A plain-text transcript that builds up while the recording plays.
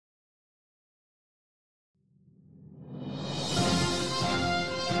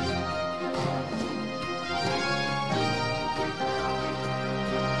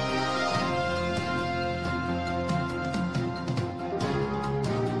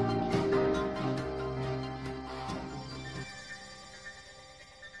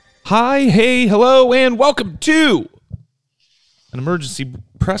Hi, hey, hello, and welcome to an emergency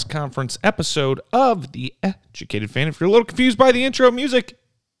press conference episode of The Educated Fan. If you're a little confused by the intro music,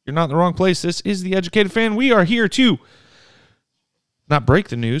 you're not in the wrong place. This is The Educated Fan. We are here to not break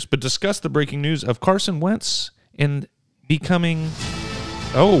the news, but discuss the breaking news of Carson Wentz and becoming...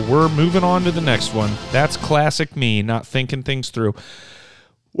 Oh, we're moving on to the next one. That's classic me, not thinking things through.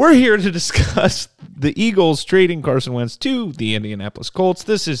 We're here to discuss the Eagles trading Carson Wentz to the Indianapolis Colts.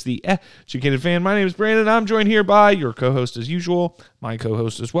 This is The Educated Fan. My name is Brandon. I'm joined here by your co-host as usual, my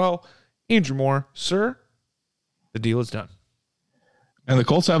co-host as well, Andrew Moore. Sir, the deal is done. And the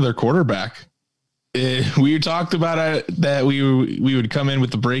Colts have their quarterback. We talked about it, that we would come in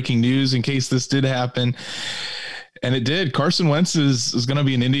with the breaking news in case this did happen. And it did. Carson Wentz is going to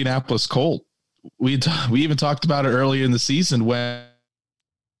be an Indianapolis Colt. We even talked about it earlier in the season when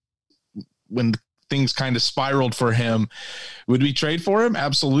things kind of spiraled for him. Would we trade for him?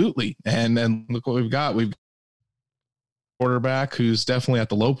 Absolutely. And look what we've got. We've got a quarterback who's definitely at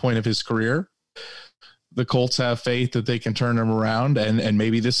the low point of his career. The Colts have faith that they can turn him around, and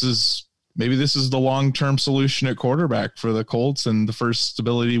maybe this is the long-term solution at quarterback for the Colts, and the first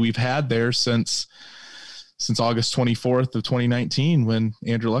stability we've had there since August 24th of 2019 when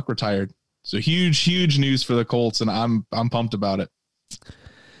Andrew Luck retired. So huge news for the Colts, and I'm pumped about it.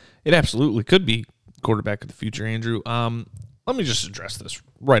 It absolutely could be quarterback of the future, Andrew. Let me just address this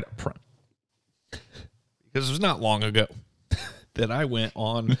right up front. Because it was not long ago that I went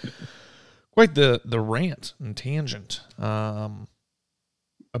on quite the rant and tangent about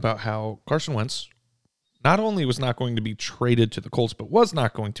how Carson Wentz not only was not going to be traded to the Colts, but was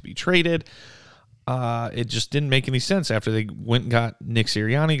not going to be traded. It just didn't make any sense after they went and got Nick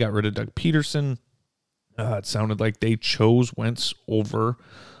Sirianni, got rid of Doug Peterson. It sounded like they chose Wentz over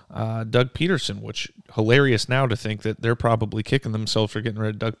Doug Peterson, which hilarious now to think that they're probably kicking themselves for getting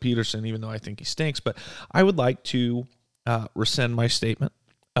rid of Doug Peterson, even though I think he stinks. But I would like to rescind my statement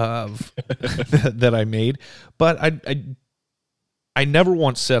of that I made. But I never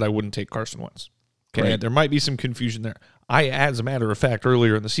once said I wouldn't take Carson Wentz. Okay, right. There might be some confusion there. As a matter of fact,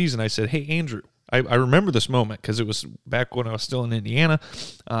 earlier in the season, I said, hey, Andrew, I remember this moment because it was back when I was still in Indiana.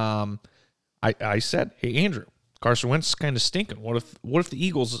 I said, hey, Andrew, Carson Wentz is kind of stinking. What if the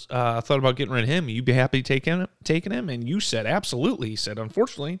Eagles thought about getting rid of him? You'd be happy taking him? And you said, absolutely. He said,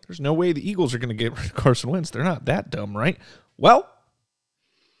 unfortunately, there's no way the Eagles are going to get rid of Carson Wentz. They're not that dumb, right? Well,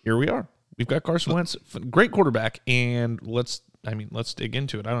 here we are. We've got Carson Wentz, great quarterback, and let's dig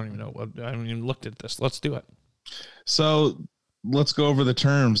into it. I don't even know. I haven't even looked at this. Let's do it. So let's go over the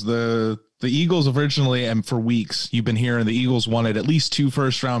terms. The Eagles originally, and for weeks, you've been hearing the Eagles wanted at least 2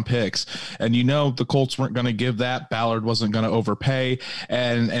 first-round picks. And the Colts weren't going to give that. Ballard wasn't going to overpay.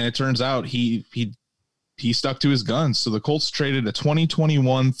 And it turns out he stuck to his guns. So the Colts traded a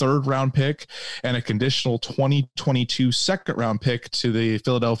 2021 third-round pick and a conditional 2022 second-round pick to the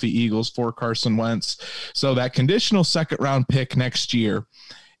Philadelphia Eagles for Carson Wentz. So that conditional second-round pick next year,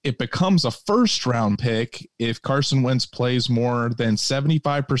 it becomes a first-round pick if Carson Wentz plays more than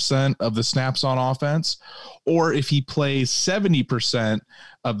 75% of the snaps on offense, or if he plays 70%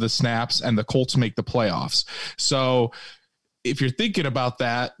 of the snaps and the Colts make the playoffs. So if you're thinking about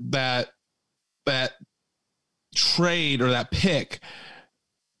that trade or that pick,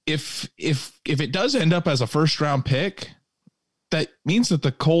 if it does end up as a first-round pick, that means that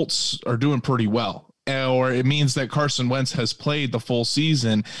the Colts are doing pretty well. Or it means that Carson Wentz has played the full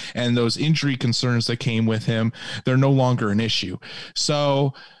season and those injury concerns that came with him, they're no longer an issue.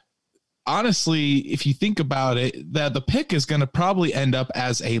 So honestly, if you think about it, that the pick is going to probably end up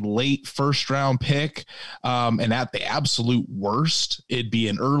as a late first round pick. And at the absolute worst, it'd be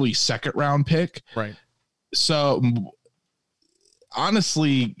an early second round pick. Right. So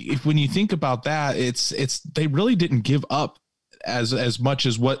honestly, when you think about that, they really didn't give up as much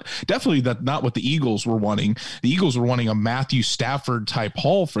as what not what the Eagles were wanting. The Eagles were wanting a Matthew Stafford type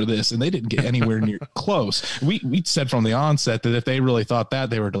haul for this, and they didn't get anywhere near close. We said from the onset that if they really thought that,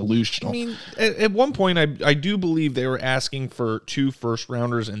 they were delusional. I mean, at one point, I do believe they were asking for 2 first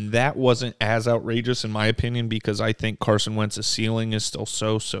rounders, and that wasn't as outrageous in my opinion because I think Carson Wentz's ceiling is still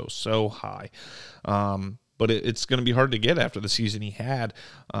so high. But it's going to be hard to get after the season he had.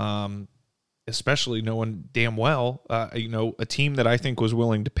 Especially knowing damn well, a team that I think was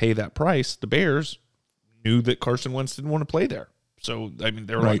willing to pay that price, the Bears, knew that Carson Wentz didn't want to play there. So, I mean,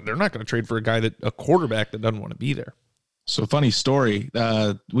 they're not going to trade for a quarterback that doesn't want to be there. So funny story.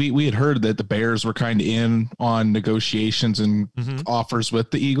 We had heard that the Bears were kind of in on negotiations and offers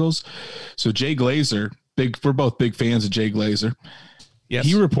with the Eagles. So Jay Glazer, we're both big fans of Jay Glazer. Yes.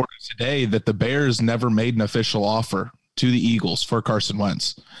 He reported today that the Bears never made an official offer to the Eagles for Carson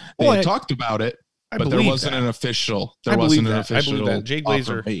Wentz. They had talked about it, but there wasn't an official. There wasn't an official. I believe that.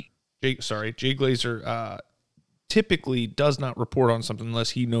 Jay Glazer typically does not report on something unless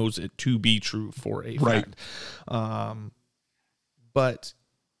he knows it to be true for a fact. But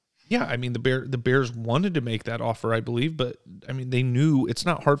yeah, I mean, the Bears wanted to make that offer, I believe, but I mean, they knew it's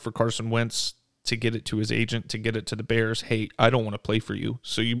not hard for Carson Wentz to get it to his agent, to get it to the Bears. Hey, I don't want to play for you,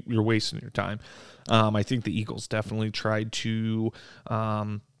 so you're wasting your time. I think the Eagles definitely tried to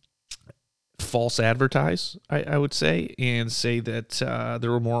false advertise, I would say, and say that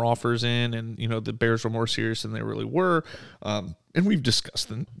there were more offers in, and the Bears were more serious than they really were. And we've discussed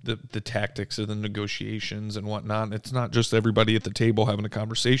the tactics of the negotiations and whatnot. It's not just everybody at the table having a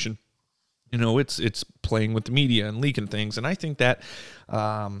conversation. It's playing with the media and leaking things. And I think that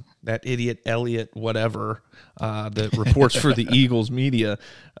that idiot Elliott, whatever, that reports for the Eagles media,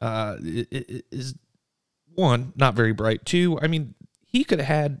 is one, not very bright. Two, I mean, he could have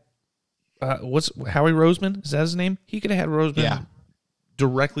had what's Howie Roseman? Is that his name? He could have had Roseman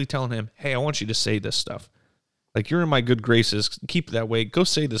directly telling him, "Hey, I want you to say this stuff. Like, you're in my good graces. Keep it that way. Go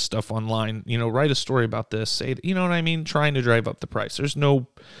say this stuff online. Write a story about this. Say, you know what I mean? Trying to drive up the price.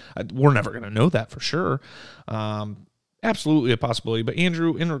 We're never going to know that for sure. Absolutely a possibility. But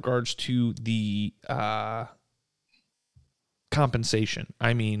Andrew, in regards to the compensation,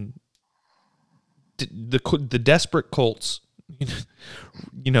 I mean, the desperate Colts,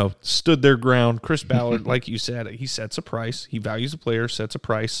 stood their ground. Chris Ballard, like you said, he sets a price. He values a player, sets a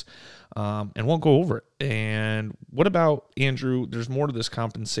price, and won't go over it. And what about, Andrew, there's more to this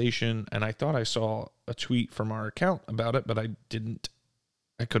compensation, and I thought I saw a tweet from our account about it, but I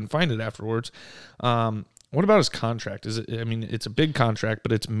couldn't find it afterwards. What about his contract? It's a big contract,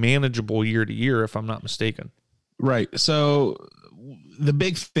 but it's manageable year to year, if I'm not mistaken. Right. So the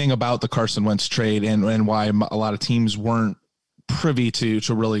big thing about the Carson Wentz trade and why a lot of teams weren't privy to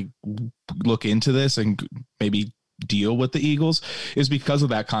really look into this and maybe deal with the Eagles is because of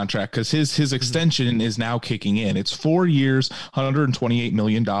that contract, because his extension is now kicking in. It's 4 years, $128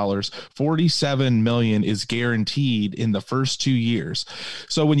 million. $47 million is guaranteed in the first 2 years.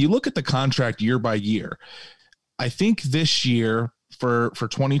 So when you look at the contract year by year, I think this year for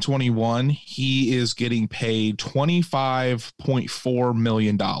 2021, he is getting paid $25.4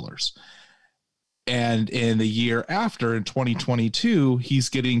 million. And in the year after, in 2022, he's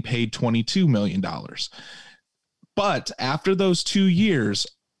getting paid $22 million. But after those 2 years,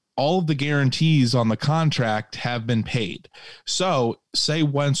 all of the guarantees on the contract have been paid. So say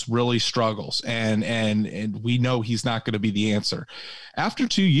Wentz really struggles and we know he's not going to be the answer. After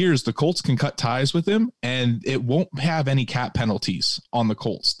 2 years, the Colts can cut ties with him and it won't have any cap penalties on the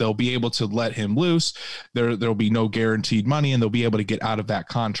Colts. They'll be able to let him loose. There'll be no guaranteed money and they'll be able to get out of that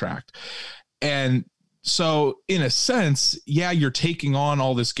contract. And so in a sense, yeah, you're taking on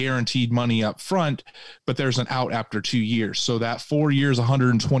all this guaranteed money up front, but there's an out after 2 years. So that 4 years,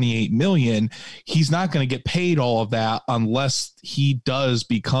 $128 million, he's not going to get paid all of that unless he does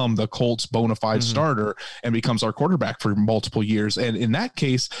become the Colts bona fide starter and becomes our quarterback for multiple years. And in that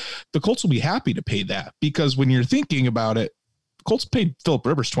case, the Colts will be happy to pay that, because when you're thinking about it, Colts paid Phillip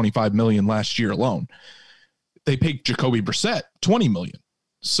Rivers $25 million last year alone. They paid Jacoby Brissett $20 million.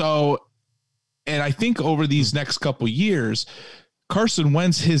 So, and I think over these next couple years, Carson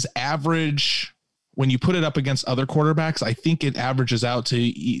Wentz, his average, when you put it up against other quarterbacks, I think it averages out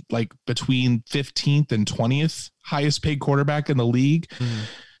to like between 15th and 20th highest paid quarterback in the league.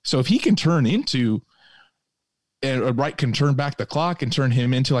 So if he can turn into can turn back the clock and turn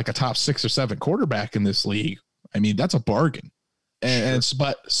him into like a top 6 or 7 quarterback in this league, I mean, that's a bargain.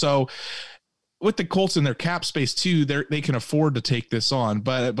 So with the Colts in their cap space too, they can afford to take this on.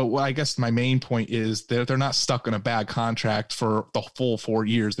 But I guess my main point is that they're not stuck in a bad contract for the full 4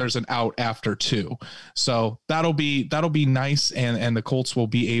 years. There's an out after 2. So that'll be nice. And the Colts will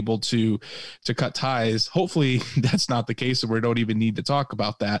be able to cut ties. Hopefully that's not the case, and we don't even need to talk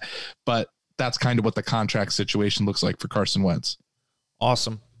about that. But that's kind of what the contract situation looks like for Carson Wentz.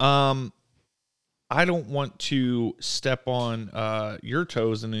 Awesome. I don't want to step on your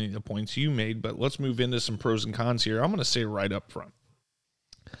toes in any of the points you made, but let's move into some pros and cons here. I'm going to say right up front,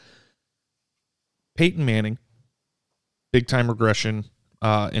 Peyton Manning, big-time regression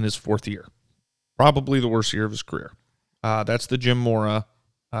in his 4th year. Probably the worst year of his career. That's the Jim Mora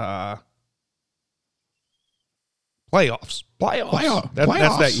playoffs.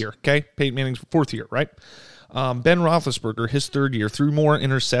 That's that year, okay? Peyton Manning's 4th year, right? Ben Roethlisberger, his 3rd year, threw more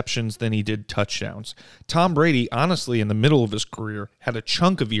interceptions than he did touchdowns. Tom Brady, honestly, in the middle of his career, had a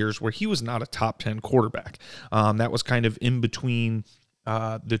chunk of years where he was not a top 10 quarterback. That was kind of in between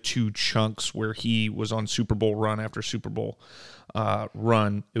the two chunks where he was on Super Bowl run after Super Bowl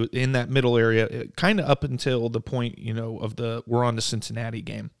run. It was in that middle area, kind of up until the point, of we're on the Cincinnati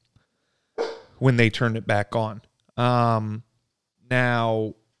game when they turned it back on.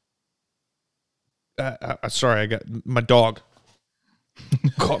 Now, sorry, I got my dog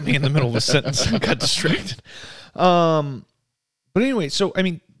caught me in the middle of a sentence. I got distracted. But anyway, so,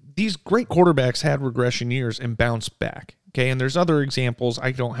 these great quarterbacks had regression years and bounced back. Okay, and there's other examples.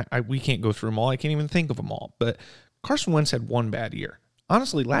 We can't go through them all. I can't even think of them all. But Carson Wentz had one bad year.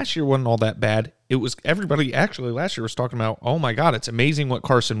 Honestly, last year wasn't all that bad. It was everybody actually last year was talking about, oh my God, it's amazing what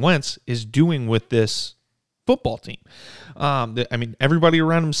Carson Wentz is doing with this football team. Everybody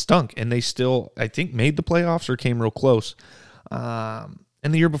around him stunk, and they still, I think, made the playoffs or came real close. And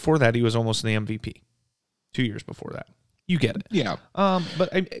the year before that, he was almost the MVP. 2 years before that. You get it. Yeah.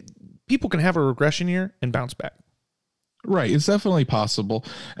 But people can have a regression year and bounce back. Right. It's definitely possible.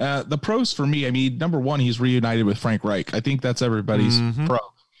 The pros for me, number one, he's reunited with Frank Reich. I think that's everybody's pro.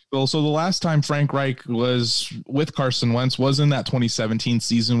 Well, so the last time Frank Reich was with Carson Wentz was in that 2017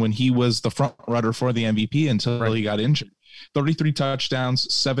 season when he was the front runner for the MVP until he got injured. 33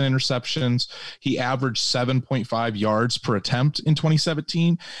 touchdowns, 7 interceptions. He averaged 7.5 yards per attempt in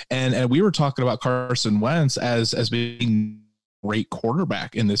 2017. And we were talking about Carson Wentz as being great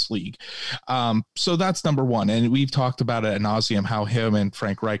quarterback in this league. So that's number one. And we've talked about it ad nauseum, how him and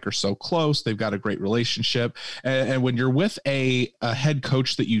Frank Reich are so close. They've got a great relationship. And when you're with a head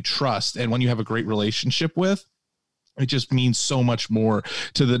coach that you trust, and when you have a great relationship with, it just means so much more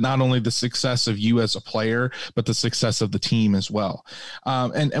to not only the success of you as a player, but the success of the team as well.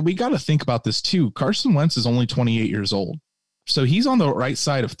 And we got to think about this too. Carson Wentz is only 28 years old. So he's on the right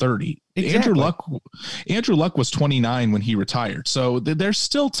side of 30. Exactly. Andrew Luck was 29 when he retired. So there's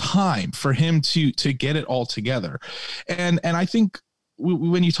still time for him to get it all together. And I think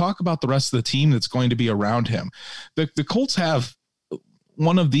when you talk about the rest of the team that's going to be around him, the Colts have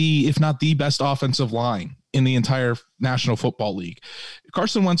one of the, if not the best offensive line in the entire National Football League.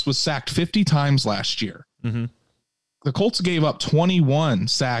 Carson Wentz was sacked 50 times last year. Mm-hmm. The Colts gave up 21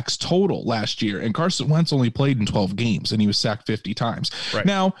 sacks total last year, and Carson Wentz only played in 12 games, and he was sacked 50 times. Right.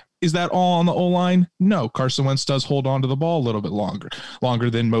 Now, is that all on the O-line? No. Carson Wentz does hold on to the ball a little bit longer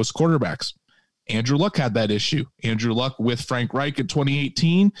than most quarterbacks. Andrew Luck had that issue. Andrew Luck with Frank Reich in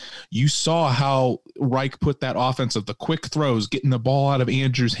 2018, you saw how Reich put that offense of the quick throws, getting the ball out of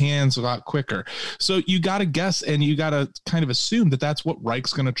Andrew's hands a lot quicker. So you got to guess, and you got to kind of assume that that's what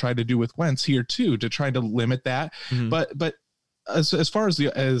Reich's going to try to do with Wentz here too, to try to limit that. Mm-hmm. But as far as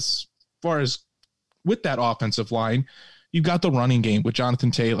with that offensive line, you've got the running game with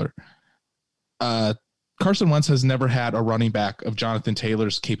Jonathan Taylor. Carson Wentz has never had a running back of Jonathan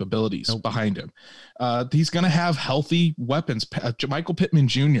Taylor's capabilities behind him. He's going to have healthy weapons. Michael Pittman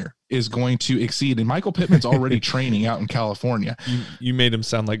Jr. is going to exceed, and Michael Pittman's already training out in California. You made him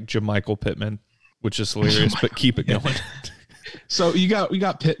sound like Jamichael Pittman, which is hilarious, but keep it going. So we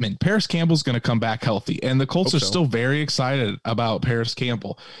got Pittman. Paris Campbell's going to come back healthy, and the Colts are still very excited about Paris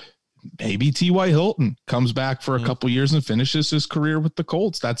Campbell. Maybe T.Y. Hilton comes back for a couple years and finishes his career with the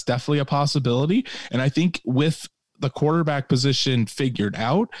Colts. That's definitely a possibility. And I think with the quarterback position figured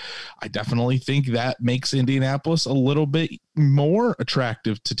out, I definitely think that makes Indianapolis a little bit more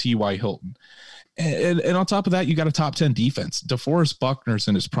attractive to T.Y. Hilton. And on top of that, you got a top 10 defense. DeForest Buckner's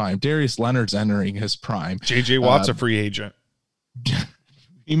in his prime. Darius Leonard's entering his prime. J.J. Watt's a free agent.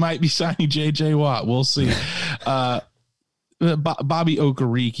 He might be signing J.J. Watt. We'll see. Bobby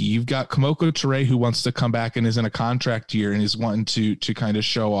Okereke, you've got Kamoko Ture, who wants to come back and is in a contract year and is wanting to kind of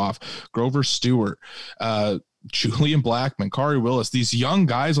show off. Grover Stewart, Julian Blackmon, Kari Willis, these young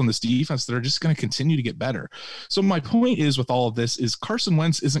guys on this defense that are just going to continue to get better. So my point is with all of this is Carson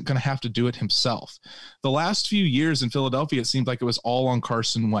Wentz isn't going to have to do it himself. The last few years in Philadelphia, it seemed like it was all on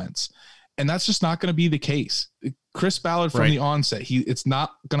Carson Wentz. And that's just not going to be the case. Chris Ballard from the onset, it's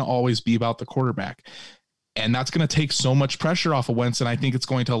not going to always be about the quarterback. And that's going to take so much pressure off of Wentz, and I think it's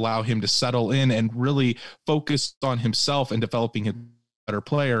going to allow him to settle in and really focus on himself and developing a better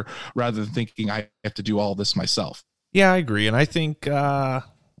player rather than thinking I have to do all this myself. Yeah, I agree. And I think, and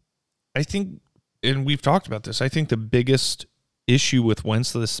we've talked about this, I think the biggest issue with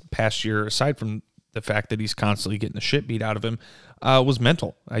Wentz this past year, aside from the fact that he's constantly getting the shit beat out of him, was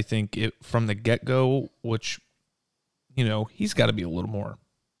mental. I think from the get-go, which, he's got to be a little more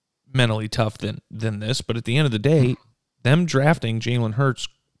mentally tough than this, but at the end of the day, them drafting Jalen Hurts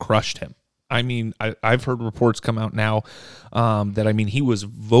crushed him. I've heard reports come out now that he was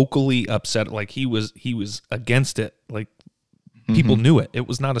vocally upset, like he was against it, like people knew it. It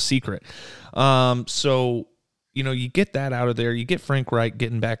was not a secret. So you get that out of there. You get Frank Reich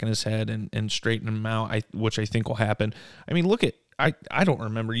getting back in his head and straightening him out, which I think will happen. I mean, look at I don't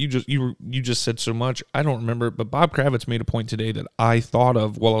remember. You just said so much. I don't remember, but Bob Kravitz made a point today that I thought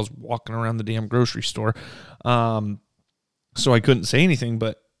of while I was walking around the damn grocery store. So I couldn't say anything,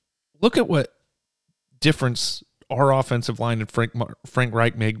 but look at what difference our offensive line and Frank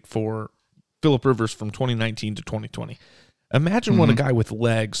Reich made for Phillip Rivers from 2019 to 2020. Imagine what a guy with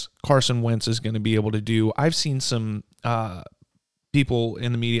legs, Carson Wentz, is going to be able to do. I've seen some people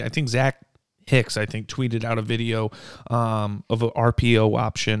in the media. I think Zach Hicks, tweeted out a video of an RPO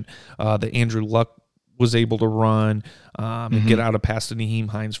option that Andrew Luck was able to run and get out of past Naheem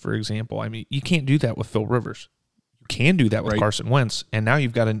Hines, for example. I mean, you can't do that with Phil Rivers. You can do that with Carson Wentz, and now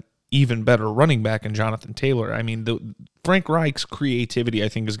you've got an even better running back in Jonathan Taylor. I mean, the Frank Reich's creativity, I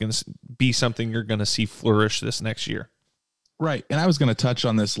think, is going to be something you're going to see flourish this next year. Right, and I was going to touch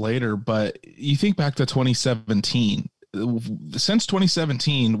on this later, but you think back to 2017. Since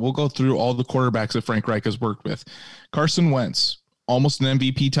 2017, we'll go through all the quarterbacks that Frank Reich has worked with. Carson Wentz, almost an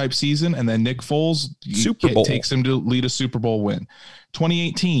MVP type season, and then Nick Foles Super Bowl takes him to lead a Super Bowl win.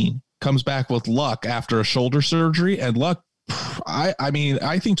 2018 comes back with Luck after a shoulder surgery, and Luck, I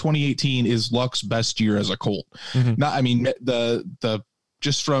think 2018 is Luck's best year as a Colt. The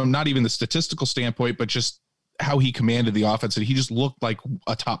just from not even the statistical standpoint, but just how he commanded the offense, and he just looked like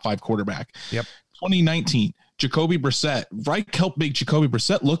a top 5 quarterback. Yep. 2019, Jacoby Brissett. Reich helped make Jacoby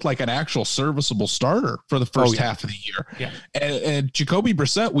Brissett look like an actual serviceable starter for the first half of the year. Yeah. And Jacoby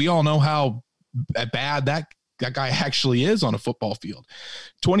Brissett, we all know how bad that guy actually is on a football field.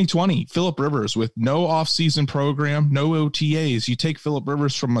 2020, Phillip Rivers with no offseason program, no OTAs. You take Phillip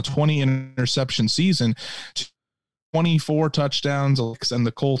Rivers from a 20 interception season to 24 touchdowns, and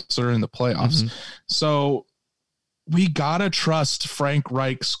the Colts are in the playoffs. So we got to trust Frank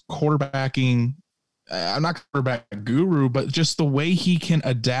Reich's quarterbacking. I'm not quarterback guru, but just the way he can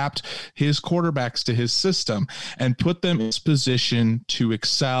adapt his quarterbacks to his system and put them in this position to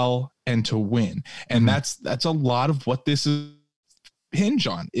excel and to win. And that's a lot of what this is hinge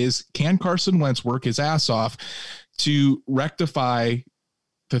on, is can Carson Wentz work his ass off to rectify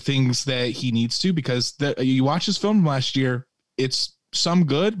the things that he needs to? Because you watch his film last year, it's some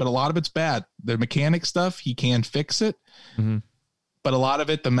good, but a lot of it's bad. The mechanic stuff, he can fix it. But a lot of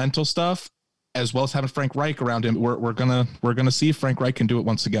it, the mental stuff, as well as having Frank Reich around him, we're gonna see if Frank Reich can do it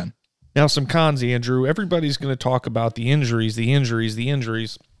once again. Now, some cons, Andrew. Everybody's going to talk about the injuries.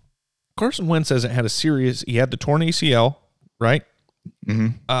 Carson Wentz hasn't had he had the torn ACL, right?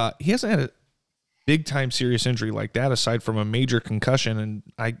 He hasn't had a big-time serious injury like that, aside from a major concussion, and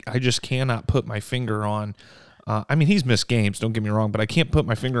I just cannot put my finger on. He's missed games, don't get me wrong, but I can't put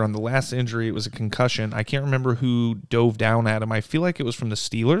my finger on the last injury. It was a concussion. I can't remember who dove down at him. I feel like it was from the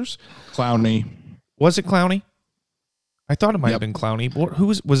Steelers. Clowney. Was it Clowney? I thought it might have been Clowney. Who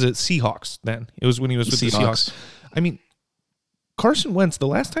was it? Seahawks then. It was when he was with the Seahawks. I mean, Carson Wentz, the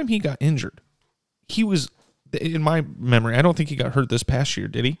last time he got injured, he was, in my memory, I don't think he got hurt this past year,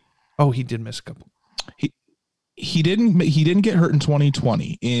 did he? Oh, he did miss a couple. He didn't get hurt in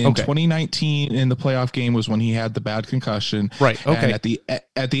 2020. In 2019, in the playoff game, was when he had the bad concussion. Right. Okay. And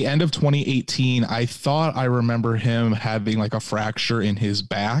at the end of 2018, I thought I remember him having like a fracture in his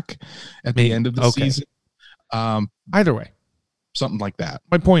back at the end of the season. Either way, something like that.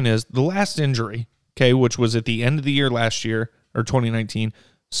 My point is, the last injury, which was at the end of the year last year, or 2019,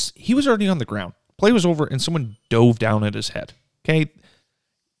 he was already on the ground. Play was over, and someone dove down at his head.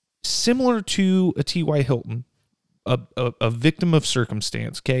 Similar to a T.Y. Hilton, a victim of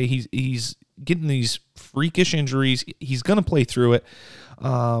circumstance. He's getting these freakish injuries. He's going to play through it.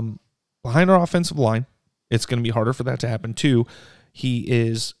 Behind our offensive line, it's going to be harder for that to happen too. He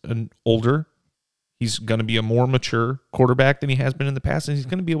is an older. He's going to be a more mature quarterback than he has been in the past, and he's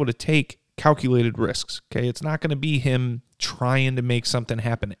going to be able to take calculated risks. It's not going to be him trying to make something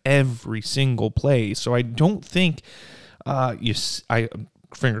happen every single play. So I don't think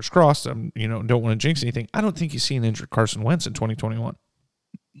fingers crossed, don't want to jinx anything. I don't think you see an injured Carson Wentz in 2021.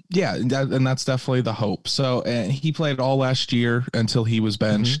 Yeah, and that's definitely the hope. So, and he played all last year until he was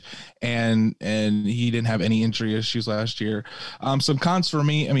benched, and he didn't have any injury issues last year. Some cons for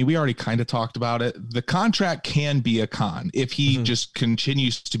me, we already kind of talked about it. The contract can be a con if he just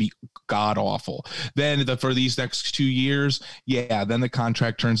continues to be god awful. Then for these next 2 years, then the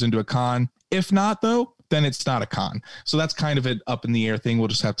contract turns into a con. If not, though, then it's not a con. So that's kind of an up in the air thing. We'll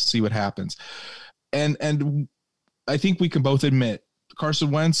just have to see what happens. And I think we can both admit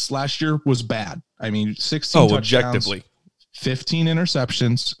Carson Wentz last year was bad. 16 touchdowns, objectively, 15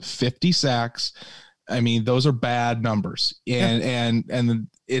 interceptions, 50 sacks. Those are bad numbers. And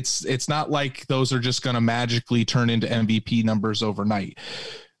it's not like those are just going to magically turn into MVP numbers overnight.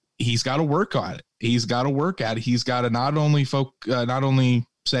 He's got to work on it. He's got to work at it. He's got to not only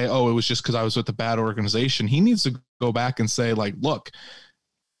say, oh, it was just because I was with a bad organization. He needs to go back and say, like, look,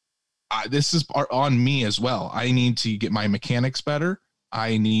 this is on me as well. I need to get my mechanics better.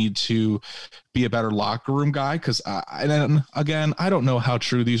 I need to be a better locker room guy because, and again, I don't know how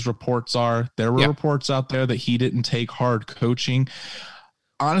true these reports are. There were reports out there that he didn't take hard coaching.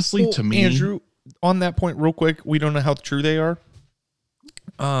 Honestly, to me, Andrew, on that point, real quick, we don't know how true they are.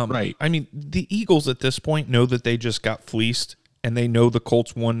 Right. I mean, the Eagles at this point know that they just got fleeced, and they know the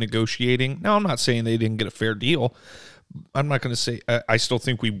Colts won negotiating. Now, I'm not saying they didn't get a fair deal. I'm not going to say I still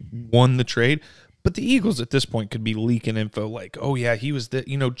think we won the trade, but the Eagles at this point could be leaking info like, oh, yeah, he was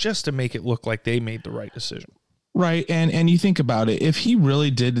just to make it look like they made the right decision. Right. And you think about it, if he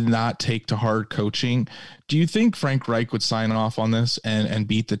really did not take to hard coaching, do you think Frank Reich would sign off on this and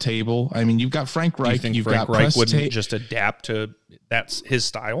beat the table? I mean, you've got Frank Reich. You've got Reich wouldn't just adapt to that's his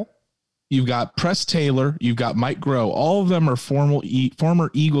style? You've got Press Taylor. You've got Mike Groh. All of them are former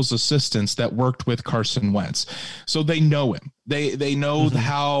Eagles assistants that worked with Carson Wentz. So they know him. They know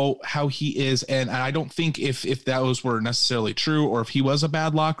how he is. And I don't think if those were necessarily true or if he was a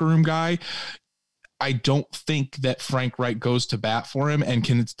bad locker room guy, I don't think that Frank Reich goes to bat for him and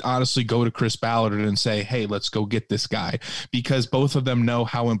can honestly go to Chris Ballard and say, hey, let's go get this guy, because both of them know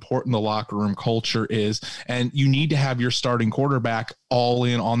how important the locker room culture is. And you need to have your starting quarterback all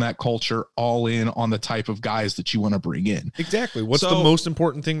in on that culture, all in on the type of guys that you want to bring in. Exactly. What's the most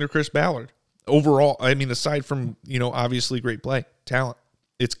important thing to Chris Ballard? Overall, I mean, aside from, obviously great play, talent,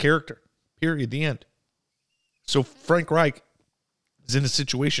 it's character, period, the end. So Frank Reich is in a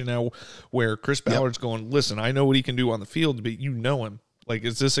situation now where Chris Ballard's going, listen, I know what he can do on the field, but you know him. Like,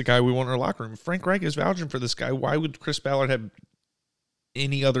 is this a guy we want in our locker room? Frank Reich is vouching for this guy. Why would Chris Ballard have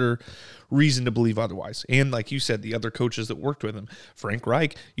any other reason to believe otherwise? And like you said, the other coaches that worked with him, Frank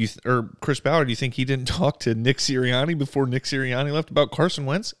Reich, or Chris Ballard, you think he didn't talk to Nick Sirianni before Nick Sirianni left about Carson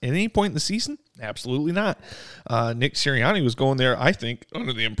Wentz at any point in the season? Absolutely not. Nick Sirianni was going there, I think,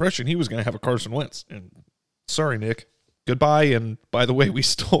 under the impression he was going to have a Carson Wentz. And sorry, Nick. Goodbye, and by the way, we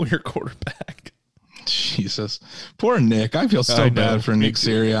stole your quarterback. Jesus. Poor Nick. I feel so bad for Nick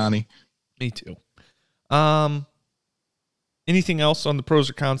Sirianni. Me too. Anything else on the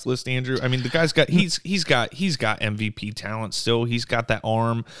pros or cons list, Andrew? I mean, the guy's got he's got MVP talent still. He's got that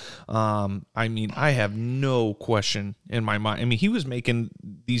arm. I mean, I have no question in my mind. I mean, he was making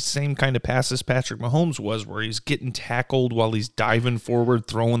these same kind of passes Patrick Mahomes was, where he's getting tackled while he's diving forward,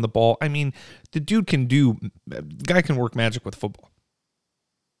 throwing the ball. I mean, the guy can work magic with football.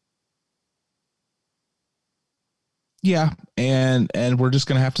 Yeah, and we're just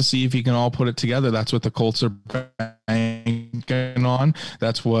going to have to see if he can all put it together. That's what the Colts are banking on.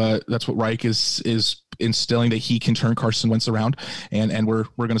 That's what Reich is instilling, that he can turn Carson Wentz around, and we're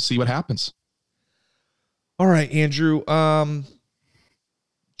going to see what happens. All right, Andrew.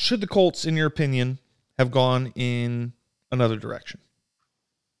 Should the Colts, in your opinion, have gone in another direction?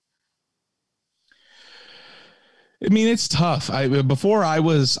 I mean, it's tough. Before I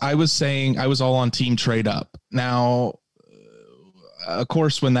was saying I was all on team trade up. Now, of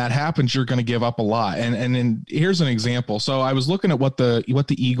course, when that happens, you're going to give up a lot. And here's an example. So I was looking at what the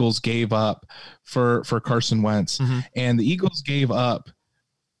Eagles gave up for Carson Wentz, and the Eagles gave up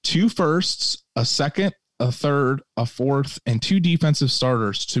 2 firsts, a second, a third, a fourth, and 2 defensive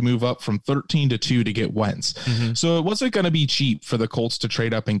starters to move up from 13 to 2 to get Wentz. So it wasn't going to be cheap for the Colts to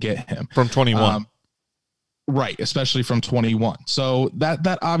trade up and get him from 21. Right, especially from 21. So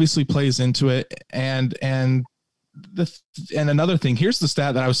that obviously plays into it. And another thing, here's the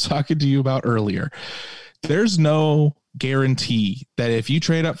stat that I was talking to you about earlier. There's no guarantee that if you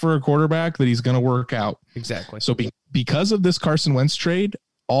trade up for a quarterback that he's going to work out. Exactly. So because of this Carson Wentz trade,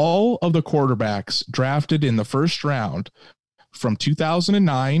 all of the quarterbacks drafted in the first round from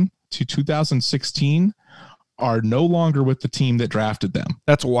 2009 to 2016 are no longer with the team that drafted them.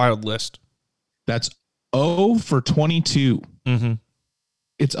 That's a wild list. That's 0 for 22.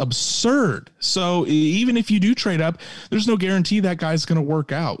 It's absurd. So even if you do trade up, there's no guarantee that guy's going to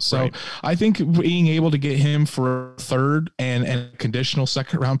work out. So right. I think being able to get him for a third and a conditional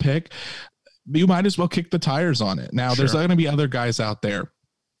second round pick, you might as well kick the tires on it. Now, there's going to be other guys out there.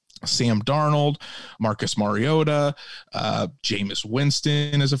 Sam Darnold, Marcus Mariota, Jameis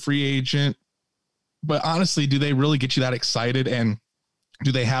Winston as a free agent. But honestly, do they really get you that excited? And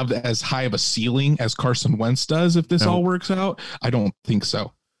do they have as high of a ceiling as Carson Wentz does if this all works out? I don't think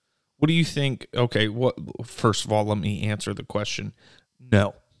so. What do you think? Okay, first of all, let me answer the question.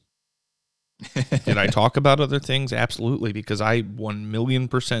 No. Did I talk about other things? Absolutely, because I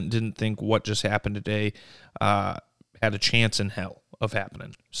 1,000,000% didn't think what just happened today had a chance in hell of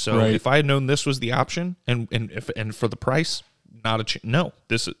happening. So Right. if I had known this was the option, and for the price, not a no.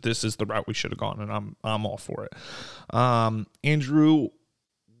 This is the route we should have gone, and I'm all for it. Andrew,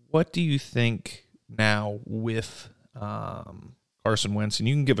 what do you think now with Carson Wentz? And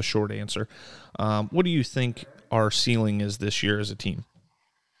you can give a short answer. What do you think our ceiling is this year as a team?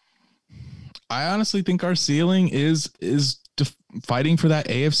 I honestly think our ceiling is fighting for that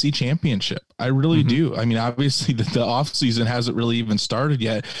AFC championship. I really do. I mean, obviously the offseason hasn't really even started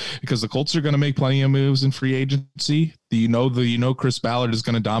yet because the Colts are going to make plenty of moves in free agency. You know Chris Ballard is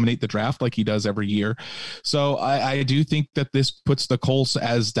going to dominate the draft like he does every year. So I do think that this puts the Colts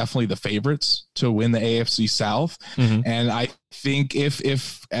as definitely the favorites to win the AFC South. And I think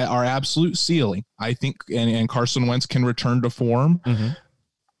if our absolute ceiling, I think, and Carson Wentz can return to form,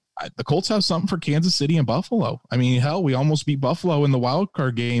 the Colts have something for Kansas City and Buffalo. I mean, hell, we almost beat Buffalo in the wild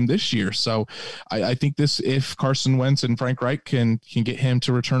card game this year. So I think if Carson Wentz and Frank Reich can get him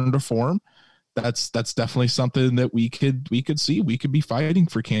to return to form, that's definitely something that we could see. We could be fighting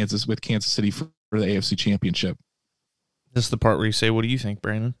for Kansas City for the AFC championship. This is the part where you say, what do you think,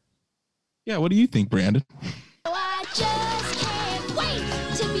 Brandon? Yeah. What do you think, Brandon? I just can't wait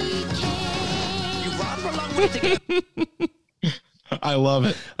to be king. You run for long way to get. I love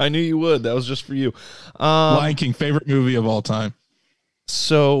it. I knew you would. That was just for you. Lion King, favorite movie of all time.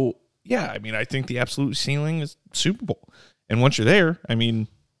 So, yeah, I mean, I think the absolute ceiling is Super Bowl. And once you're there, I mean,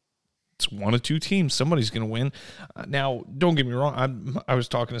 it's one of two teams. Somebody's going to win. Now, don't get me wrong. I was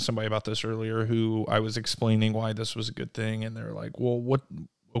talking to somebody about this earlier who I was explaining why this was a good thing. And they're like, well,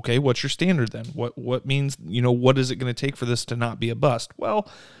 what's your standard then? What means, what is it going to take for this to not be a bust?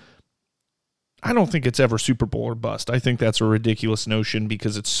 Well, I don't think it's ever Super Bowl or bust. I think that's a ridiculous notion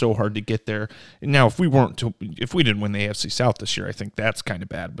because it's so hard to get there. Now, if we didn't win the AFC South this year, I think that's kind of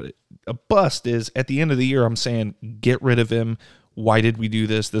bad. But a bust is at the end of the year, I'm saying get rid of him. Why did we do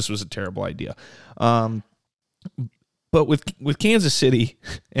this? This was a terrible idea. But with Kansas City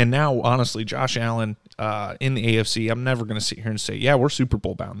and now, honestly, Josh Allen in the AFC, I'm never going to sit here and say, yeah, we're Super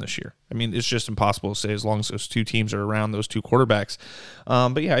Bowl bound this year. I mean, it's just impossible to say as long as those two teams are around, those two quarterbacks.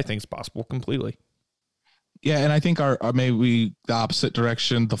 But yeah, I think it's possible completely. Yeah, and I think our maybe the opposite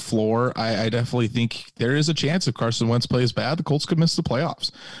direction, the floor. I definitely think there is a chance if Carson Wentz plays bad, the Colts could miss the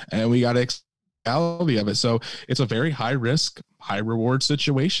playoffs, and we got to reality of it. So it's a very high risk, high reward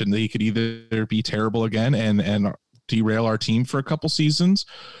situation. They could either be terrible again and derail our team for a couple seasons,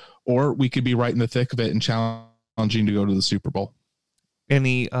 or we could be right in the thick of it and challenging to go to the Super Bowl.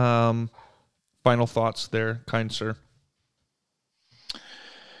 Any final thoughts there, kind sir?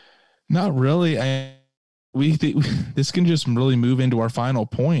 Not really. We think this can just really move into our final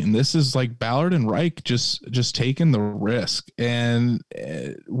point, and this is like Ballard and Reich just taking the risk. And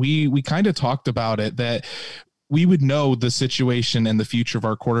we kind of talked about it that we would know the situation and the future of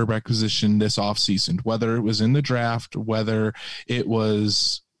our quarterback position this offseason, whether it was in the draft, whether it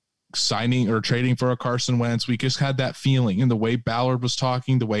was signing or trading for a Carson Wentz. We just had that feeling, and the way Ballard was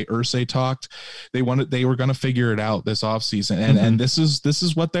talking, the way Irsay talked, they were going to figure it out this offseason. And this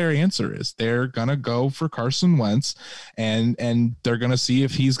is what their answer is. They're going to go for Carson Wentz, and they're going to see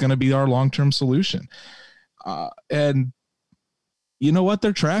if he's going to be our long-term solution. And you know what?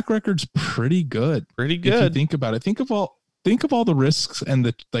 Their track record's pretty good. Pretty good. If you think about it, think of all the risks and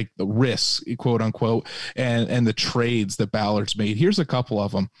the risks, quote unquote, and the trades that Ballard's made. Here's a couple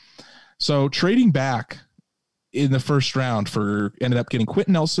of them. So trading back in the first round ended up getting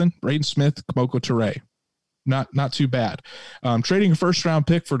Quentin Nelson, Braden Smith, Kamoko Toure. Not too bad. Trading a first round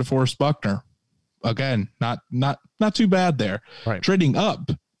pick for DeForest Buckner. Again, not too bad there. Right. Trading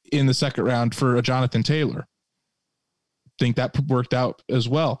up in the second round for a Jonathan Taylor. Think that worked out as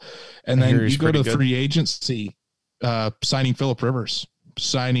well. And then you go to the free agency, signing Phillip Rivers,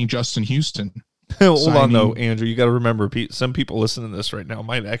 signing Justin Houston. Hold on, though, Andrew. You got to remember, some people listening to this right now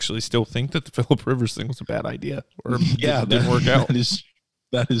might actually still think that the Phillip Rivers thing was a bad idea, or it didn't work out.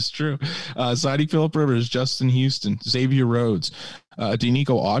 That is true. Signing Phillip Rivers, Justin Houston, Xavier Rhodes,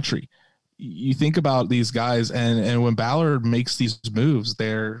 Denico Autry. You think about these guys, and when Ballard makes these moves,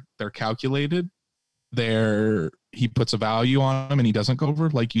 they're calculated. He puts a value on them, and he doesn't go over,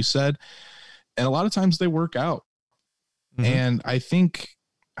 like you said. And a lot of times they work out. And I think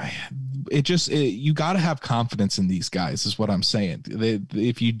you got to have confidence in these guys is what I'm saying.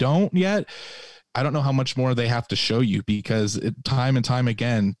 If you don't yet, I don't know how much more they have to show you, because time and time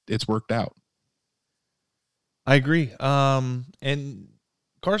again, it's worked out. I agree. And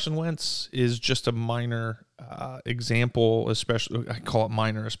Carson Wentz is just a minor example, especially I call it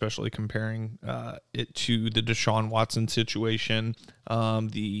minor, especially comparing it to the Deshaun Watson situation,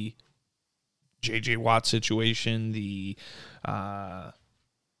 the J.J. Watt situation, the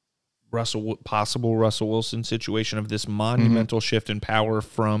possible Russell Wilson situation of this monumental shift in power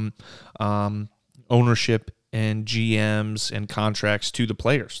from ownership and GMs and contracts to the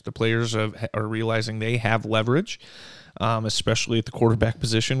players. The players are realizing they have leverage, especially at the quarterback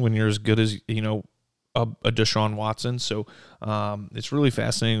position when you're as good as, a Deshaun Watson. So it's really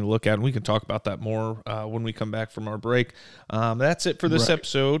fascinating to look at, and we can talk about that more when we come back from our break. That's it for this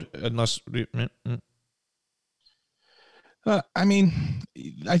episode, unless...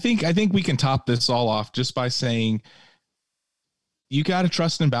 I think we can top this all off just by saying you got to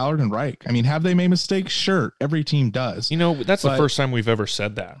trust in Ballard and Reich. I mean, have they made mistakes? Sure, every team does. That's the first time we've ever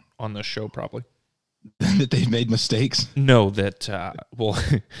said that on this show, probably. That they've made mistakes? No, that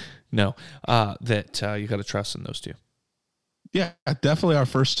you got to trust in those two. Yeah, definitely our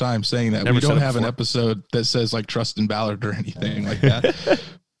first time saying that. Never we don't have before. an episode that says like trust in Ballard or anything like that.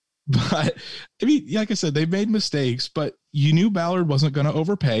 But I mean, like I said, they've made mistakes, but you knew Ballard wasn't going to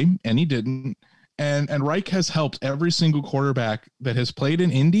overpay, and he didn't. And Reich has helped every single quarterback that has played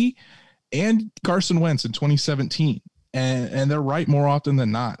in Indy and Carson Wentz in 2017. And they're right more often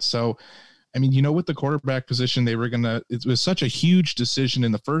than not. So, I mean, with the quarterback position, it was such a huge decision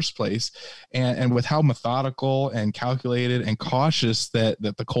in the first place. And with how methodical and calculated and cautious that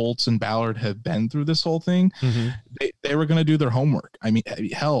the Colts and Ballard have been through this whole thing, they were going to do their homework. I mean,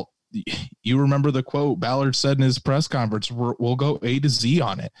 hell, you remember the quote Ballard said in his press conference, we'll go A to Z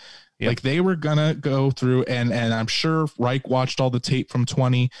on it. Yep. Like they were going to go through, and I'm sure Reich watched all the tape from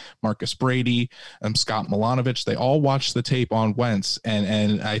 20, Marcus Brady, Scott Milanovic, they all watched the tape on Wentz,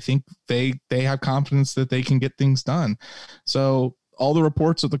 and I think they have confidence that they can get things done. So all the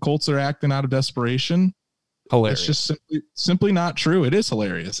reports that the Colts are acting out of desperation, hilarious. It's just simply not true. It is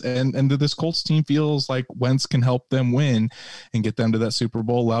hilarious. And this Colts team feels like Wentz can help them win and get them to that Super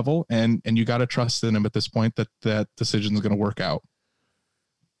Bowl level. And you got to trust in him at this point that decision is going to work out.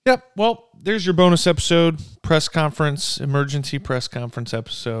 Yep. Well, there's your bonus episode, emergency press conference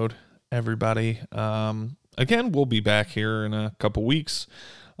episode, everybody. Again, we'll be back here in a couple weeks.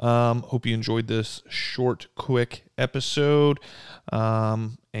 Hope you enjoyed this short, quick episode.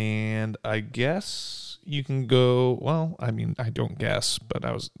 And I guess you can go, well, I mean, I don't guess, but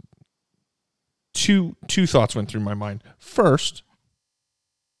I was two thoughts went through my mind. First,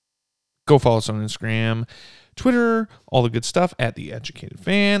 go follow us on Instagram, Twitter, all the good stuff at The Educated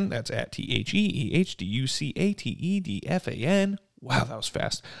Fan. That's at TheEducatedFan. Wow, that was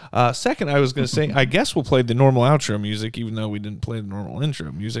fast. Second, I was going to say, I guess we'll play the normal outro music, even though we didn't play the normal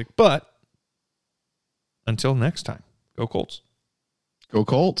intro music. But until next time, go Colts. Go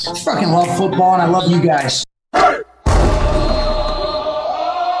Colts. I fucking love football, and I love you guys.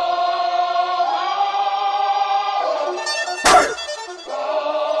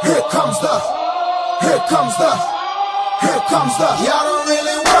 Here comes the, y'all don't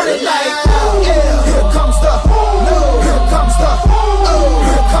really want it like that. Yeah, here comes the, no.